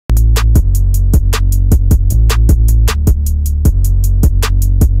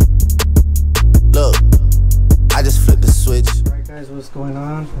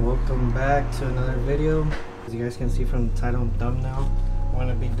to another video. As you guys can see from the title and thumbnail, I'm going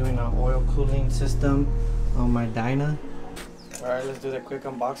to be doing an oil cooling system on my Dyna. Alright, let's do the quick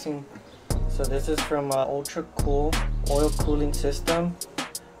unboxing. So this is from Ultracool oil cooling system,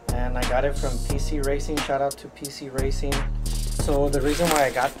 and I got it from PCRACING. Shout out to PCRACING. So the reason why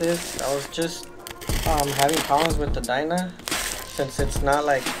I got this, I was just having problems with the Dyna since it's not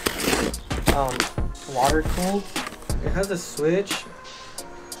like water cooled. It has a switch,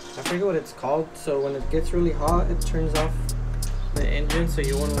 I forget what it's called, so when it gets really hot it turns off the engine, so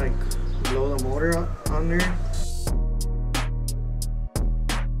you won't like blow the motor on there.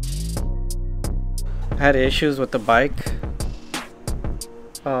 I had issues with the bike.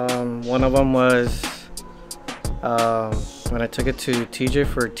 One of them was when I took it to TJ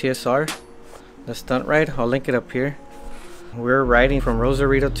for TSR, the stunt ride. I'll link it up here. We were riding from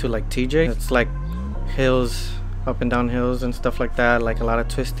Rosarito to like TJ. It's like hills, up and down hills and stuff like that, like a lot of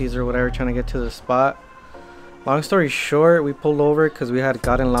twisties or whatever, trying to get to the spot. Long story short, we pulled over because we had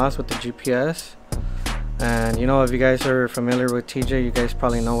gotten lost with the GPS. And you know, if you guys are familiar with TJ, you guys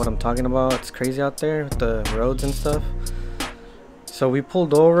probably know what I'm talking about. It's crazy out there with the roads and stuff. So we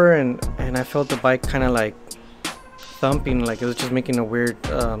pulled over and I felt the bike kind of like thumping, like it was just making a weird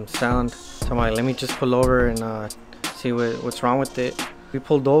sound. So I'm like, let me just pull over and see what's wrong with it. We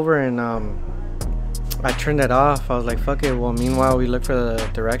pulled over and I turned it off. I was like, fuck it. Well, meanwhile we look for the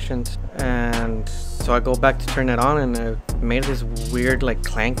directions, and so I go back to turn it on and it made this weird like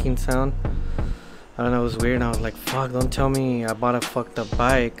clanking sound. I don't know, it was weird, and I was like, fuck, don't tell me I bought a fucked up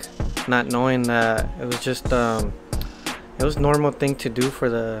bike, not knowing that it was just it was a normal thing to do for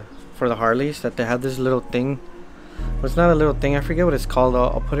the Harleys, that they have this little thing. Well, it's not a little thing, I forget what it's called.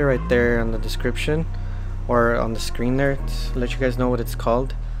 I'll put it right there in the description or on the screen there to let you guys know what it's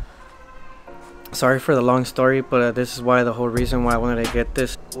called. Sorry for the long story, but this is why, the whole reason why I wanted to get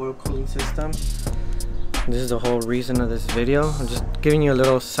this oil cooling system. This is the whole reason of this video. I'm just giving you a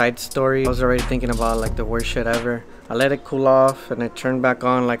little side story. I was already thinking about like the worst shit ever. I let it cool off and it turned back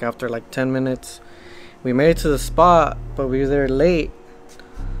on like after like 10 minutes. We made it to the spot, but we were there late.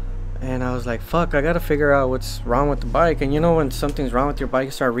 And I was like, fuck, I gotta figure out what's wrong with the bike. And you know, when something's wrong with your bike,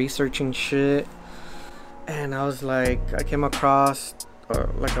 you start researching shit. And I was like, I came across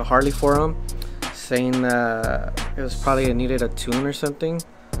like a Harley forum saying that it was probably it needed a tune or something,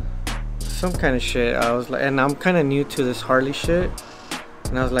 some kind of shit. I was like, and I'm kind of new to this Harley shit,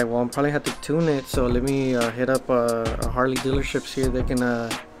 and I was like, well, I'm probably have to tune it, so let me hit up a Harley dealership, see if they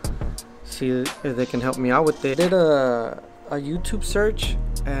can see if they can help me out with it. I did a YouTube search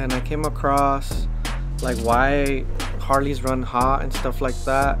and I came across like why Harleys run hot and stuff like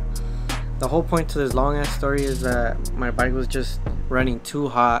that. The whole point to this long ass story is that my bike was just running too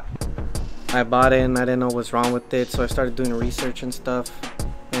hot. I bought it and I didn't know what's wrong with it, so I started doing research and stuff,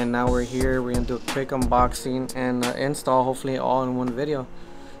 and now we're here. We're gonna do a quick unboxing and install, hopefully all in one video,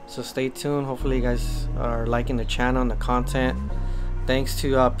 so stay tuned. Hopefully you guys are liking the channel and the content. Thanks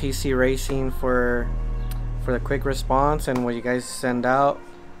to PCRACING for the quick response and what you guys send out.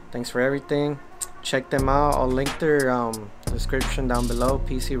 Thanks for everything. Check them out. I'll link their description down below.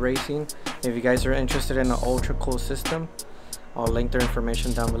 PCRACING, if you guys are interested in an ultra cool system, I'll link their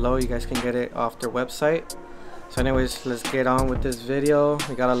information down below. You guys can get it off their website. So anyways, let's get on with this video.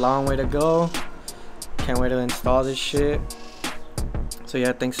 We got a long way to go. Can't wait to install this shit. So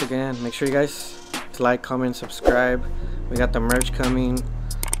yeah, thanks again. Make sure you guys like, comment, subscribe. We got the merch coming.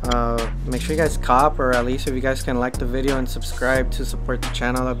 Make sure you guys cop, or at least if you guys can like the video and subscribe to support the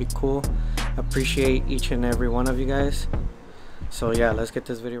channel, that'd be cool. Appreciate each and every one of you guys. So yeah, let's get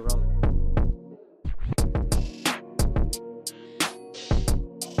this video rolling.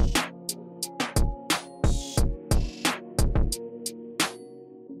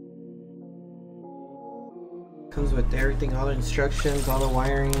 Comes with everything, all the instructions, all the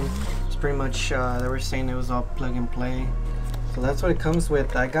wiring. It's pretty much they were saying it was all plug and play, so that's what it comes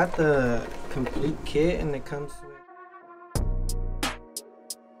with. I got the complete kit and it comes with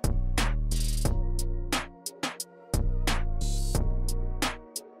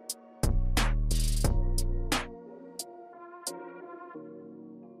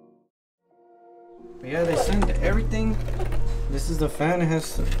but yeah, they send everything. This is the fan. It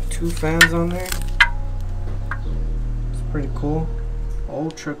has 2 fans on there. Pretty cool,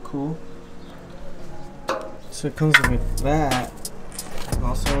 ultra cool. So it comes with that.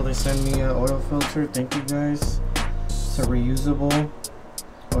 Also, they send me an oil filter. Thank you guys. It's a reusable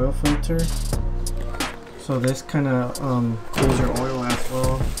oil filter. So this kind of cools your oil as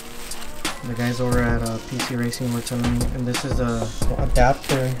well. The guys over at PCRACING were telling me, and this is a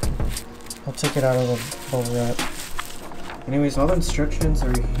adapter. I'll take it out of the bubble wrap. Anyways, all the instructions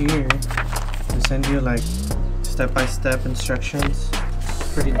are here. They send you like step-by-step instructions.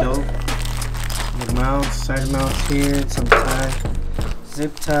 It's pretty dope. The mounts, side mounts here, some tie,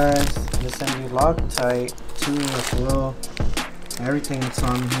 zip ties. They send you Loctite too as well. Everything that's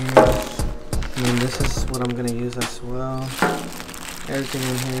on here. And this is what I'm gonna use as well. Everything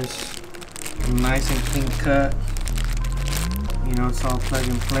in here is nice and clean cut. You know, it's all plug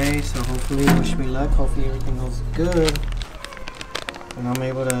and play. So hopefully, wish me luck. Hopefully everything goes good. And I'm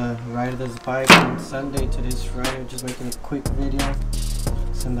able to ride this bike on Sunday. Today's Friday. Just making a quick video.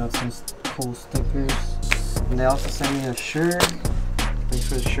 Send out some cool stickers. And they also sent me a shirt. Thanks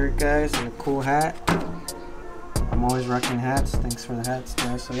for the shirt, guys, and a cool hat. I'm always rocking hats. Thanks for the hats,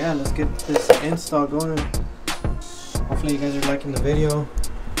 guys. So yeah, let's get this install going. Hopefully you guys are liking the video.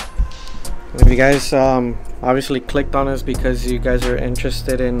 If you guys obviously clicked on this because you guys are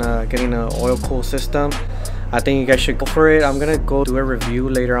interested in getting an oil cool system, I think you guys should go for it. I'm gonna go do a review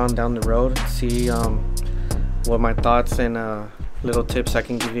later on down the road, see what my thoughts and little tips I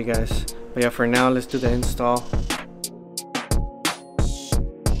can give you guys. But yeah, for now, let's do the install.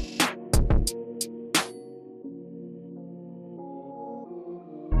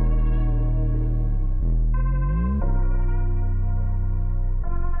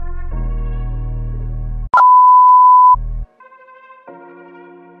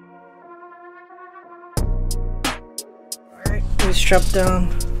 Strap down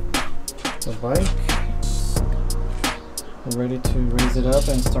the bike. I'm ready to raise it up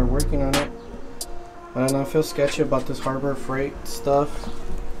and start working on it. I don't know, I feel sketchy about this Harbor Freight stuff.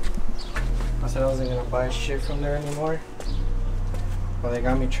 I said I wasn't gonna buy shit from there anymore, but they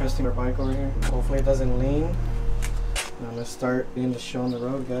got me trusting their bike over here. Hopefully it doesn't lean. Now let's start being the show on the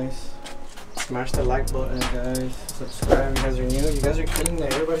road, guys. Smash the like button, guys. Subscribe if you guys are new. You guys are killing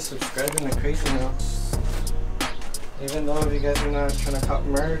it. Everybody's subscribing like crazy now. Even though if you guys are not trying to cop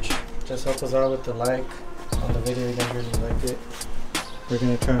merch, just help us out with the like on the video. You guys really like it. We're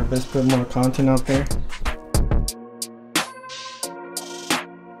gonna try our best to put more content out there.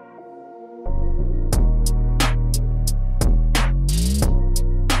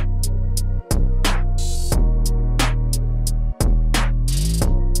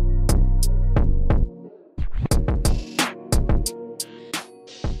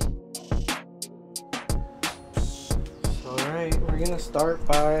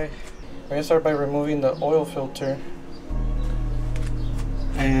 We're gonna start by removing the oil filter,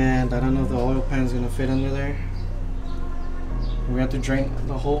 and I don't know if the oil pan is gonna fit under there. We have to drain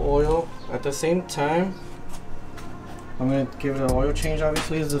the whole oil at the same time. I'm gonna give it an oil change.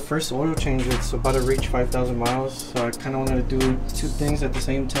 Obviously, it's the first oil change. It's about to reach 5,000 miles, so I kind of wanted to do two things at the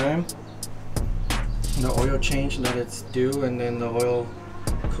same time: the oil change that it's due, and then the oil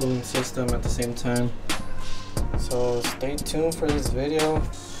cooling system at the same time. So stay tuned for this video.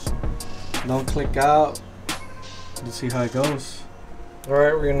 Don't click out. Let's see how it goes.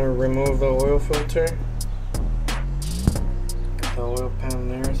 Alright, we're gonna remove the oil filter. Get the oil pan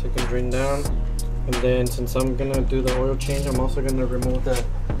there so it can drain down. And then since I'm gonna do the oil change, I'm also gonna remove the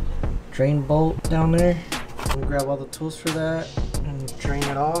drain bolt down there. I'm gonna grab all the tools for that and drain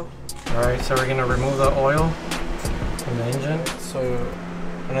it off. Alright, so we're gonna remove the oil from the engine. So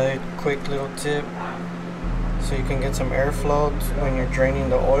another quick little tip. So you can get some airflow when you're draining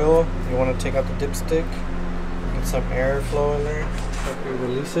the oil. You want to take out the dipstick, get some airflow in there, help you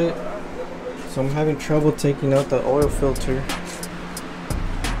release it. So I'm having trouble taking out the oil filter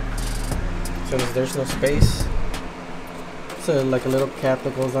since there's no space. It's like a little cap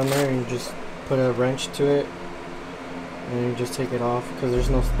that goes on there, and you just put a wrench to it and you just take it off because there's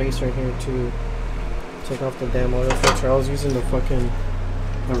no space right here to take off the damn oil filter. I was using the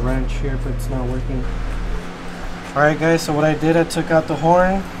wrench here, but it's not working. Alright guys, so what I did, I took out the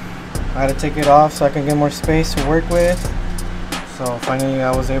horn. I had to take it off so I can get more space to work with. So finally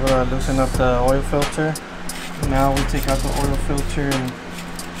I was able to loosen up the oil filter. Now we take out the oil filter and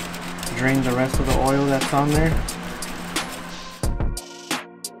drain the rest of the oil that's on there.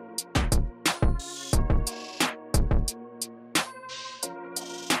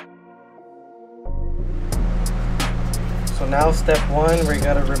 So now step one, we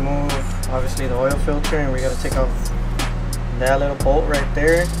gotta remove obviously the oil filter, and we gotta take off that little bolt right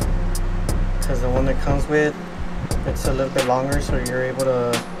there, because the one that comes with it's a little bit longer, so you're able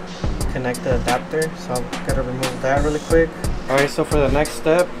to connect the adapter. So I'm gonna remove that really quick. Alright, so for the next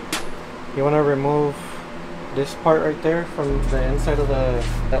step, you want to remove this part right there from the inside of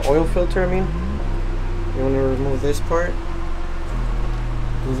the oil filter. You want to remove this part.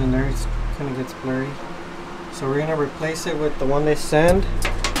 Goes in there, it kind of gets blurry. So we're gonna replace it with the one they send,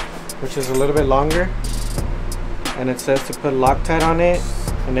 which is a little bit longer, and it says to put Loctite on it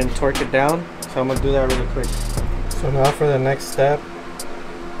and then torque it down. So I'm gonna do that really quick. So now for the next step,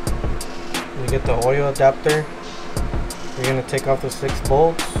 you get the oil adapter. You're gonna take off the 6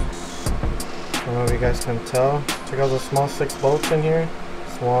 bolts. I don't know if you guys can tell. Check out the small 6 bolts in here.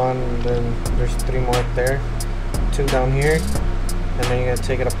 It's 1, and then there's 3 more up there. 2 down here. And then you're gonna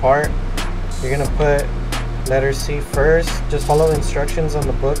take it apart. You're gonna put letter C first. Just follow the instructions on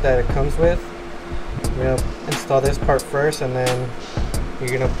the book that it comes with. You're gonna install this part first, and then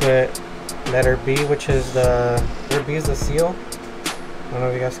you're gonna put letter B, which is the letter B is the seal. I don't know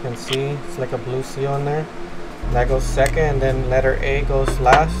if you guys can see. It's like a blue seal in there. That goes second, and then letter A goes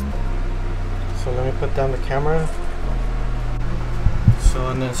last. So let me put down the camera. So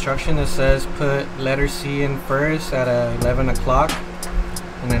in the instruction it says put letter C in first at 11 o'clock,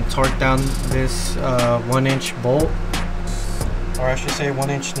 and then torque down this 1-inch bolt, or I should say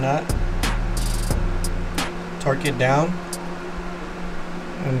 1-inch nut. Torque it down,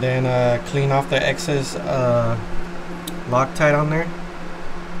 and then clean off the excess Loctite on there.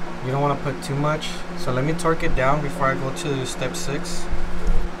 You don't want to put too much, so let me torque it down before I go to step 6.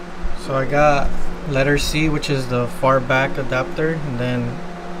 So I got letter C, which is the far back adapter, and then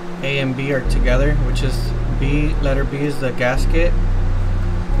A and B are together, which is B. Letter B is the gasket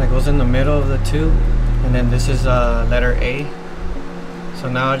that goes in the middle of the tube, and then this is letter A. So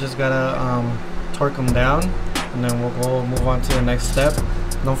now I just gotta torque them down, and then we'll go move on to the next step.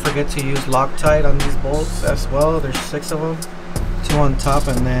 Don't forget to use Loctite on these bolts as well. There's 6 of them, 2 on top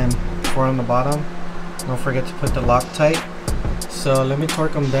and then 4 on the bottom. Don't forget to put the Loctite. So let me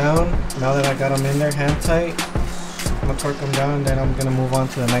torque them down. Now that I got them in there hand tight, I'm gonna torque them down, and then I'm gonna move on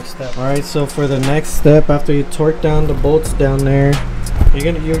to the next step. Alright, so for the next step, after you torque down the bolts down there,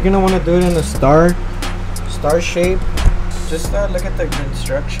 you're gonna want to do it in a star shape. Just look at the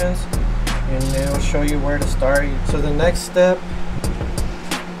instructions, and it'll show you where to start. So the next step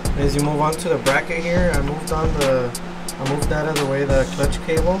is you move on to the bracket here. I moved out of the way the clutch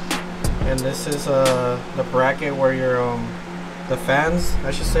cable, and this is the bracket where your the fans,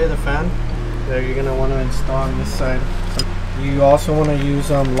 I should say the fan, that you're gonna want to install on this side. You also want to use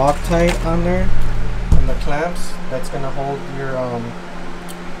Loctite on there and the clamps. That's gonna hold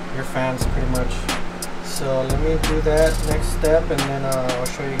your fans pretty much. So let me do that next step, and then I'll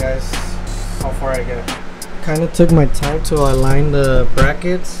show you guys how far I get. Kind of took my time to align the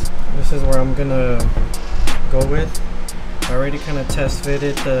brackets. This is where I'm gonna go with. I already kind of test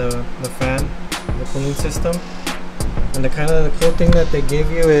fitted the fan, the cooling system, and the cool thing that they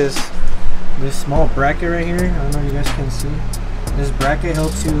give you is this small bracket right here. I don't know if you guys can see. This bracket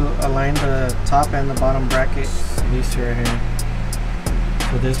helps you align the top and the bottom bracket. These two right here.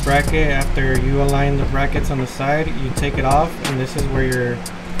 So this bracket, after you align the brackets on the side, you take it off, and this is where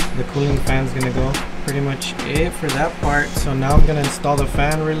the cooling fan's gonna go. Pretty much it for that part. So now I'm gonna install the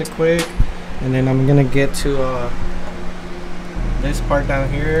fan really quick, and then I'm gonna get to this part down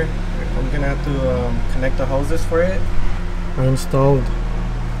here. I'm gonna have to connect the hoses for it. I installed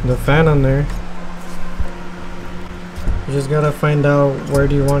the fan on there. You just gotta find out where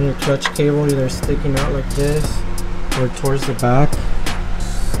do you want your clutch cable, either sticking out like this or towards the back.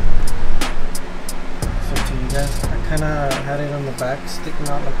 So to you guys, I kinda had it on the back sticking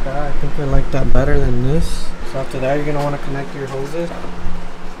out like that. I think I like that better than this. So after that, you're gonna want to connect your hoses,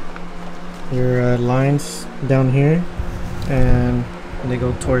 your lines down here, and they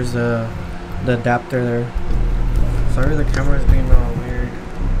go towards the adapter there. Sorry the camera is being all weird.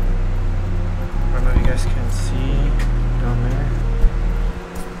 I don't know if you guys can see down there.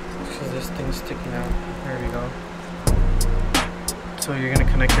 Because this thing's sticking out. There we go. So you're going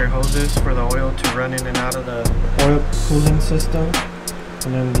to connect your hoses for the oil to run in and out of the oil cooling system.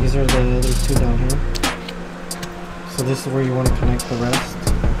 And then these are the other 2 down here. So this is where you want to connect the rest.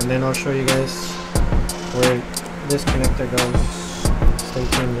 And then I'll show you guys where this connector goes. Stay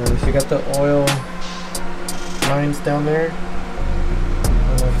tuned, guys. You got the oil lines down there. I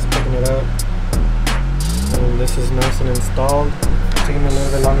don't know if it's picking it up. And this is nice and installed. It's taking a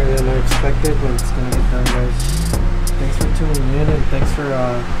little bit longer than I expected, but it's gonna get done, guys. Thanks for tuning in, and thanks for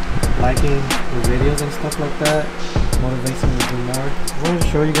liking the videos and stuff like that. Motivates me to do more. I wanted to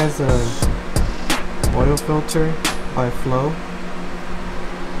show you guys the oil filter by Flow.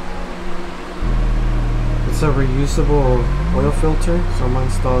 It's a reusable oil filter, so I'm gonna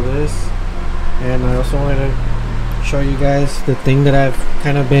install this. And I also wanted to show you guys the thing that I've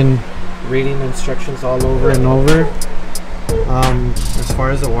kind of been reading the instructions all over and over. As far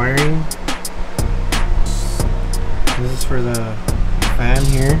as the wiring, this is for the fan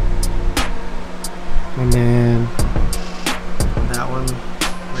here, and then that one,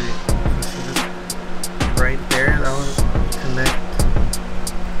 wait, you see this right there, that one connect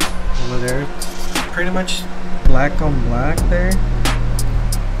over there. pretty much black on black there.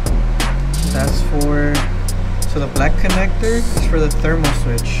 That's for, so the black connector is for the thermal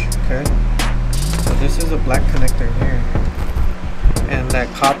switch, okay? So this is a black connector here. And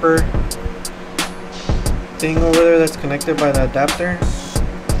that copper thing over there that's connected by the adapter,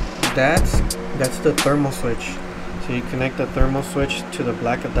 that's the thermal switch. So you connect the thermal switch to the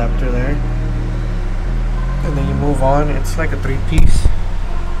black adapter there. And then you move on. It's like a 3-piece.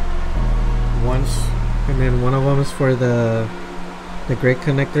 And then one of them is for the gray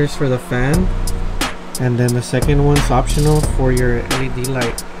connectors for the fan, and then the second one's optional for your LED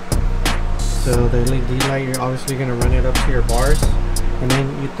light. So the LED light, you're obviously gonna run it up to your bars, and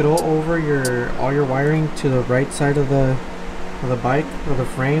then you throw over all your wiring to the right side of the bike or the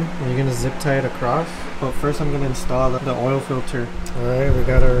frame, and you're gonna zip tie it across. But first I'm gonna install the oil filter. Alright, we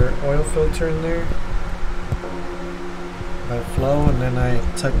got our oil filter in there by flow, and then I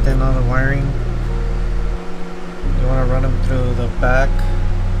tucked in all the wiring. You want to run them through the back,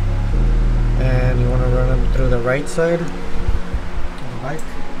 and you want to run them through the right side of the bike.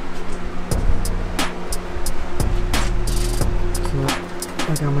 So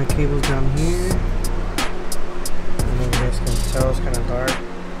I got my cables down here, and then you guys can tell it's kind of dark.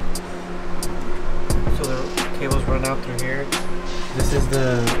 So the cables run out through here. This is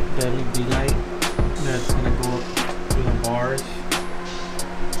the LED light that's going to go up through the bars,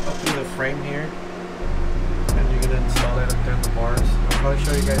 up through the frame here. You're gonna install it up there in the bars. I'll probably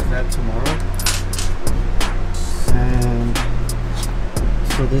show you guys that tomorrow. And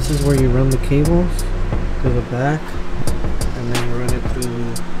so this is where you run the cables to the back, and then you run it through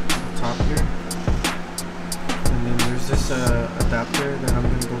the top here. And then there's this adapter that I'm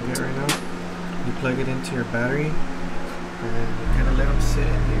gonna go get right now. You plug it into your battery, and you kind of let them sit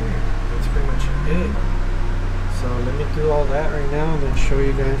in here. That's pretty much it. So let me do all that right now, and then show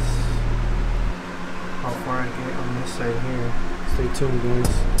you guys how far I get on this side here. Stay tuned, guys.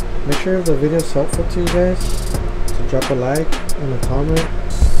 Make sure if the video is helpful to you guys, to drop a like and a comment,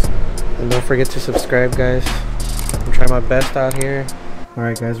 and don't forget to subscribe, guys. I'm trying my best out here.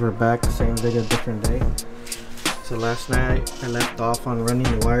 Alright guys, we're back. Same video, different day. So last night I left off on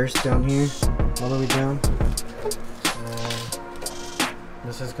running the wires down here, all the way down. So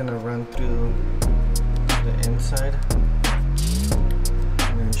this is gonna run through the inside,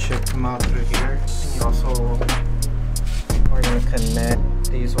 and then should come out through here. Also, we're going to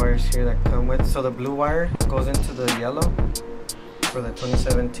connect these wires here that come with. So the blue wire goes into the yellow for the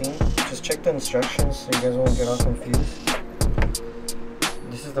 2017. Just check the instructions so you guys won't get all confused.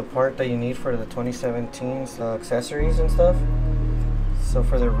 This is the part that you need for the 2017, so accessories and stuff. So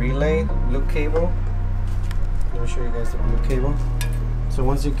for the relay, blue cable, let me show you guys the blue cable. So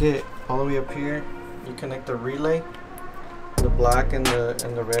once you get all the way up here, you connect the relay. The black and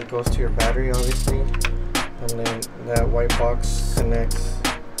the red goes to your battery, obviously, and then that white box connects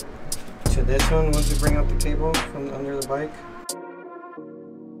to this one once you bring out the cable from under the bike.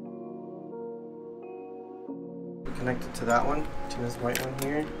 You connect it to that one, to this white one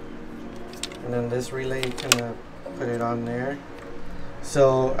here, and then this relay you can put it on there.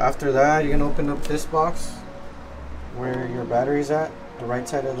 So after that, you're gonna open up this box where your battery's at, the right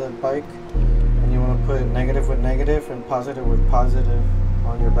side of the bike. You want to put negative with negative and positive with positive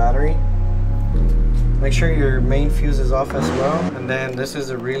on your battery. Make sure your main fuse is off as well. And then this is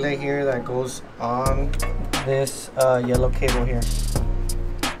a relay here that goes on this yellow cable here.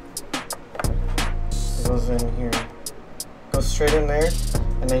 It goes in here. Goes straight in there.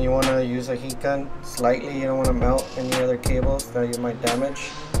 And then you want to use a heat gun slightly. You don't want to melt any other cables that you might damage.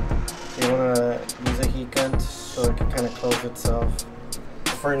 So you want to use a heat gun so it can kind of close itself.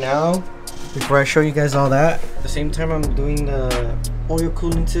 For now, before I show you guys all that, at the same time I'm doing the oil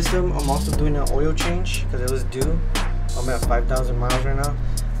cooling system, I'm also doing an oil change because it was due. I'm at 5,000 miles right now.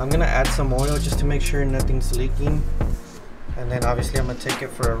 I'm gonna add some oil just to make sure nothing's leaking, and then obviously I'm gonna take it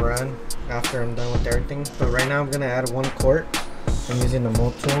for a run after I'm done with everything. But right now I'm gonna add 1 quart. I'm using the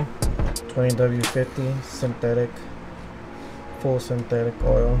Motul 20W50 synthetic, full synthetic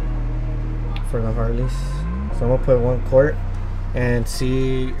oil for the Harleys. So I'm gonna put 1 quart and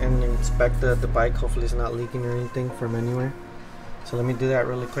see and inspect the bike. Hopefully it's not leaking or anything from anywhere. So let me do that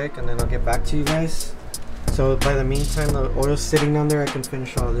really quick, and then I'll get back to you guys. So by the meantime, the oil's sitting down there, I can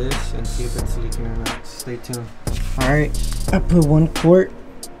finish all this and see if it's leaking or not. Stay tuned. Alright, I put 1 quart,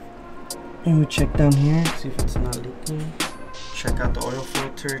 and we check down here, see if it's not leaking. Check out the oil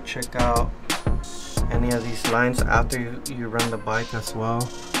filter, check out any of these lines after you run the bike as well.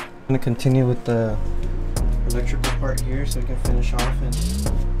 I'm gonna continue with the electrical part here so we can finish off and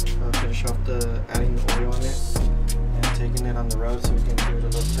finish off adding the oil on it and taking it on the road so we can do a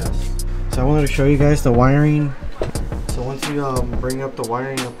little test. So I wanted to show you guys the wiring. So once you bring up the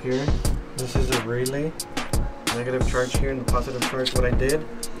wiring up here, this is a relay. Negative charge here and the positive charge. What I did,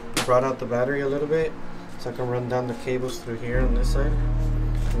 I brought out the battery a little bit so I can run down the cables through here on this side.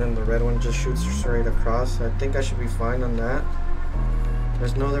 And then the red one just shoots straight across. I think I should be fine on that.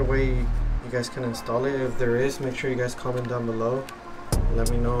 There's no other way you guys can install it. If there is, make sure you guys comment down below. Let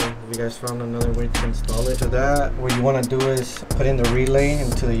me know if you guys found another way to install it. To that, what you want to do is put in the relay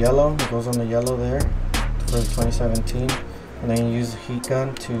into the yellow. It goes on the yellow there for the 2017. And then you use a heat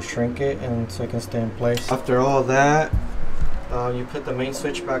gun to shrink it and so it can stay in place. After all that, you put the main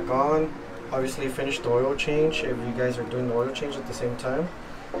switch back on. Obviously finish the oil change if you guys are doing the oil change at the same time.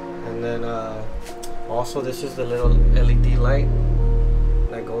 And then also this is the little LED light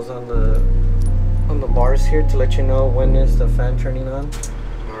that goes on the bars here to let you know when is the fan turning on.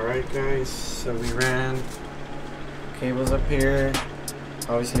 Alright guys, so we ran cables up here.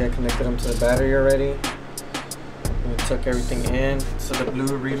 Obviously I connected them to the battery already. We took everything in. So the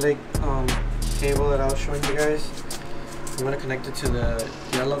blue relay cable that I was showing you guys, I'm going to connect it to the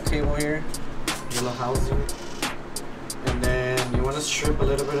yellow cable here, yellow housing. And then you want to strip a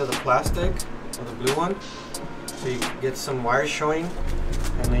little bit of the plastic, of the blue one, so you get some wires showing.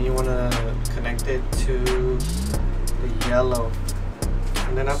 And then you want to connect it to the yellow.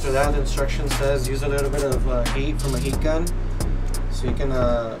 And then after that, the instruction says use a little bit of heat from a heat gun, so you can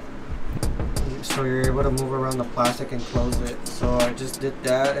so you're able to move around the plastic and close it. So I just did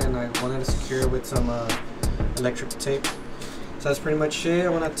that, and I wanted to secure it with some electric tape. So that's pretty much it. I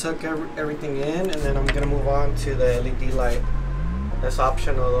want to tuck everything in, and then I'm gonna move on to the LED light. That's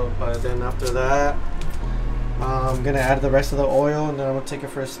optional though. But then after that, I'm gonna add the rest of the oil, and then I'm gonna take it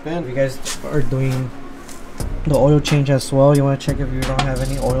for a spin. If you guys are doing the oil change as well, you want to check if you don't have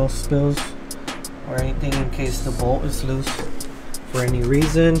any oil spills or anything in case the bolt is loose for any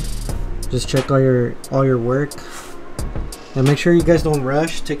reason. Just check all your work, and make sure you guys don't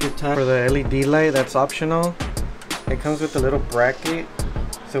rush. Take your time. For the LED light, that's optional. It comes with a little bracket.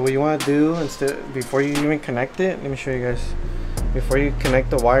 So what you want to do before you even connect it, let me show you guys. Before you connect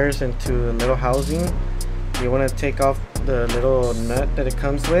the wires into the little housing, you want to take off the little nut that it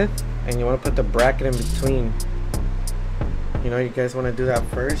comes with, and you want to put the bracket in between. You know, you guys want to do that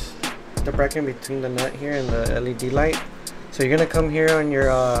first. Put the bracket in between the nut here and the LED light. So you're gonna come here on your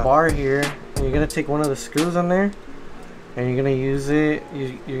bar here, and you're gonna take one of the screws on there, and you're gonna use it.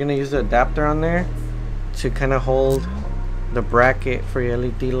 You're gonna use the adapter on there to kind of hold the bracket for your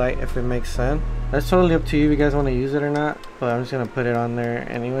LED light, if it makes sense. That's totally up to you if you guys want to use it or not, but I'm just gonna put it on there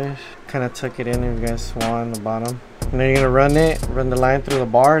anyways. Kind of tuck it in if you guys want on the bottom, and then you're gonna run the line through the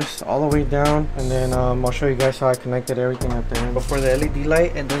bars all the way down, and then I'll show you guys how I connected everything at the end. But for the LED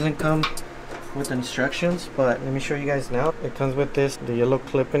light, it doesn't come with instructions, but let me show you guys now. It comes with the yellow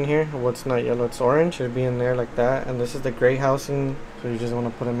clip in here. Well, it's not yellow, it's orange. Should be in there like that. And this is the gray housing, so you just want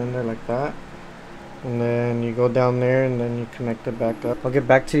to put them in there like that. And then you go down there, and then you connect it back up. I'll get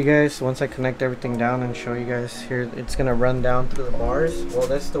back to you guys once I connect everything down and show you guys. Here it's gonna run down through the bars. Well,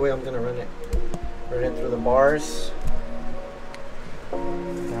 that's the way I'm gonna run it. Run it through the bars,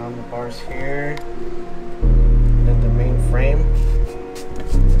 down the bars here, and then the main frame.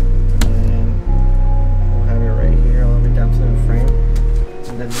 Down to the frame,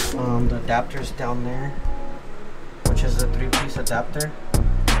 and then the adapter's down there, which is a 3-piece adapter.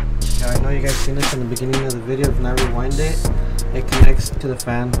 Yeah, I know you guys seen this in the beginning of the video. If not, rewind it. It connects to the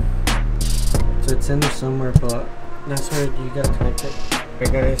fan, so it's in there somewhere, but that's where you gotta connect it.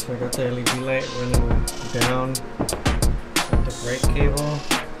 Okay guys, so I got the LED light running down with the brake cable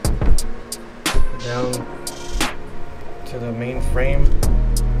down to the main frame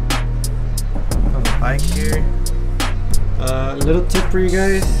on the bike here. A little tip for you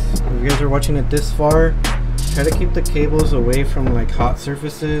guys, if you guys are watching it this far, try to keep the cables away from like hot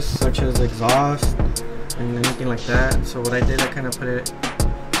surfaces such as exhaust and anything like that. So what I did, I kind of put it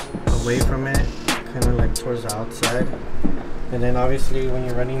away from it, kind of like towards the outside. And then obviously when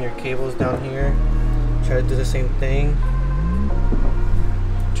you're running your cables down here, try to do the same thing.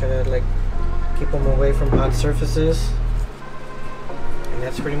 Try to like keep them away from hot surfaces. And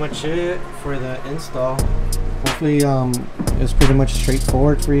that's pretty much it for the install. Hopefully it's pretty much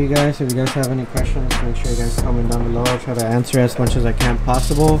straightforward for you guys. If you guys have any questions, make sure you guys comment down below. I'll try to answer as much as I can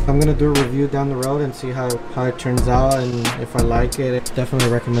possible. I'm gonna do a review down the road and see how it turns out, and if I like it, it's definitely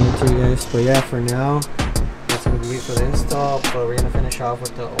recommend it to you guys. But yeah, for now, that's gonna be it for the install. But we're gonna finish off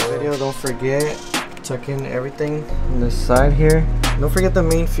with the oil video. Don't forget, tuck in everything on this side here. Don't forget the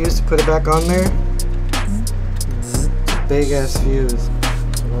main fuse to put it back on there. Big ass fuse.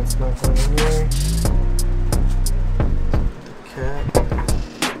 So that's not going in here.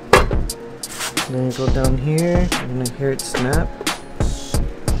 Then you go down here, you're gonna hear it snap.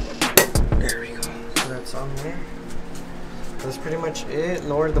 There we go. So that's on there. That's pretty much it.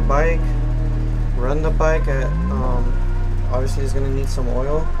 Lower the bike, run the bike at obviously it's gonna need some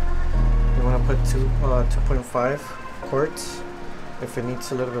oil. You want to put 2.5 quarts. If it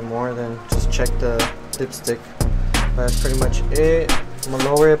needs a little bit more, then just check the dipstick. But that's pretty much it. I'm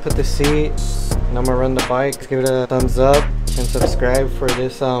gonna lower it, put the seat, and I'm gonna run the bike. Give it a thumbs up and subscribe for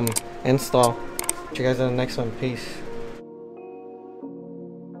this install. See you guys in the next one. Peace.